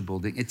commercial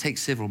building, it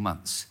takes several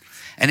months.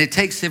 And it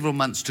takes several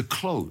months to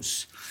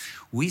close.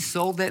 We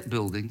sold that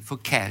building for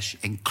cash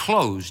and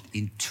closed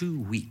in 2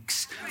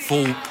 weeks.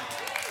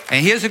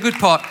 And here's a good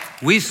part.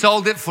 We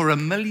sold it for $1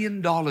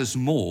 million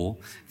more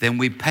than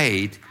we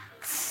paid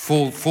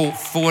for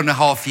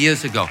 4.5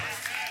 years ago.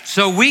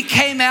 So we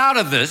came out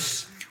of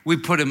this. We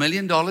put $1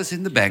 million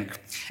in the bank,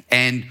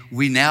 and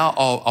we now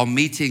are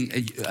meeting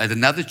at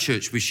another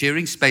church. We're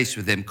sharing space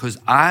with them because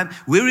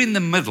we're in the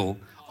middle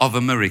of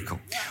a miracle.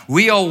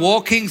 We are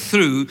walking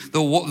through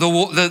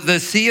the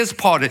sea is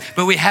parted,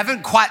 but we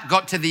haven't quite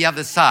got to the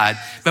other side,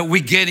 but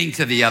we're getting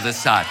to the other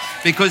side.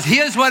 Because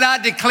here's what I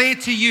declare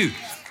to you.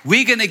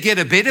 We're going to get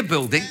a better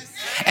building,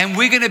 and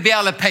we're going to be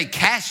able to pay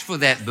cash for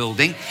that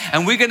building,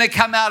 and we're going to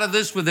come out of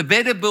this with a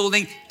better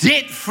building,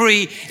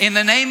 debt-free, in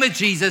the name of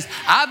Jesus.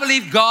 I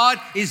believe God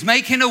is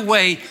making a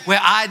way where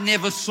I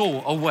never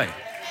saw a way.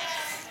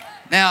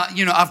 Now,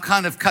 I've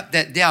kind of cut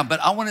that down, but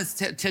I want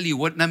to tell you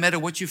what, no matter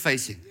what you're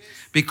facing,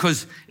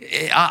 because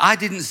I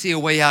didn't see a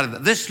way out of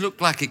it. This looked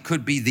like it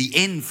could be the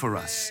end for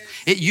us.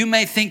 You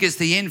may think it's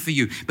the end for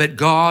you, but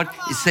God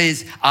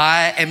says,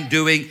 I am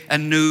doing a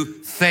new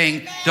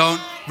thing. Don't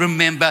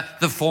remember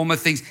the former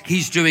things.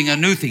 He's doing a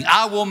new thing.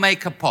 I will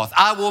make a path.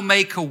 I will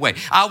make a way.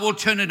 I will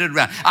turn it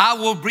around.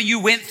 You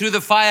went through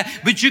the fire,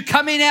 but you're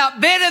coming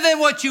out better than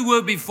what you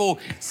were before,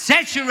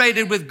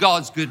 saturated with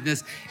God's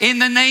goodness. In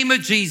the name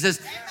of Jesus.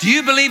 Do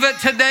you believe it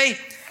today?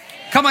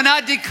 Come on,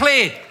 I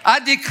declare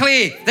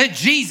that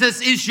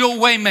Jesus is your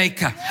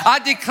waymaker. I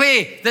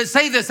declare that,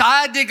 say this,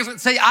 I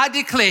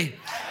declare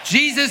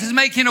Jesus is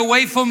making a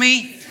way for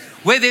me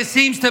where there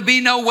seems to be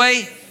no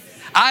way.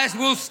 I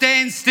will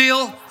stand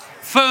still,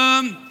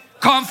 firm,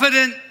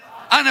 confident,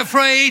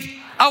 unafraid.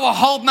 I will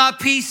hold my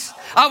peace.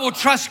 I will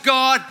trust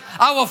God.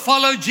 I will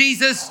follow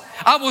Jesus.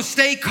 I will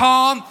stay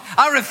calm.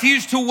 I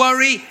refuse to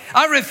worry.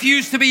 I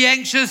refuse to be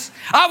anxious.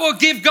 I will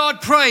give God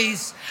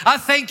praise. I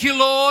thank you,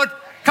 Lord.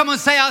 Come on,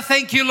 say, I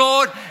thank you,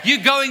 Lord.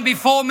 You're going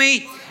before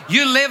me.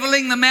 You're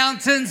leveling the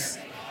mountains.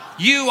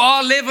 You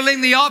are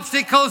leveling the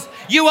obstacles.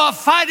 You are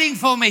fighting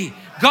for me.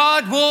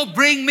 God will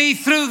bring me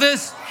through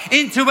this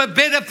into a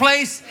better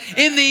place.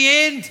 In the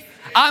end,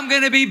 I'm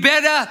going to be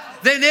better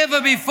than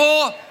ever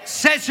before,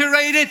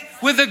 saturated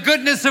with the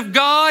goodness of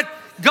God.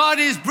 God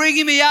is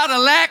bringing me out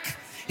of lack.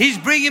 He's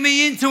bringing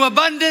me into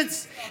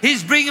abundance.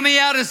 He's bringing me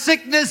out of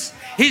sickness.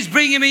 He's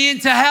bringing me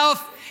into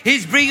health.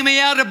 He's bringing me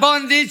out of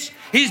bondage.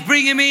 He's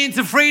bringing me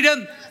into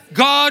freedom.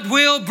 God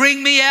will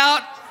bring me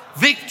out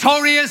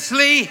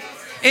victoriously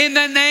in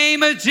the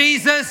name of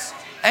Jesus.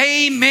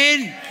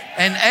 Amen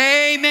and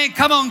amen.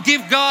 Come on,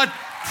 give God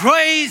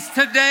praise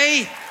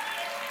today.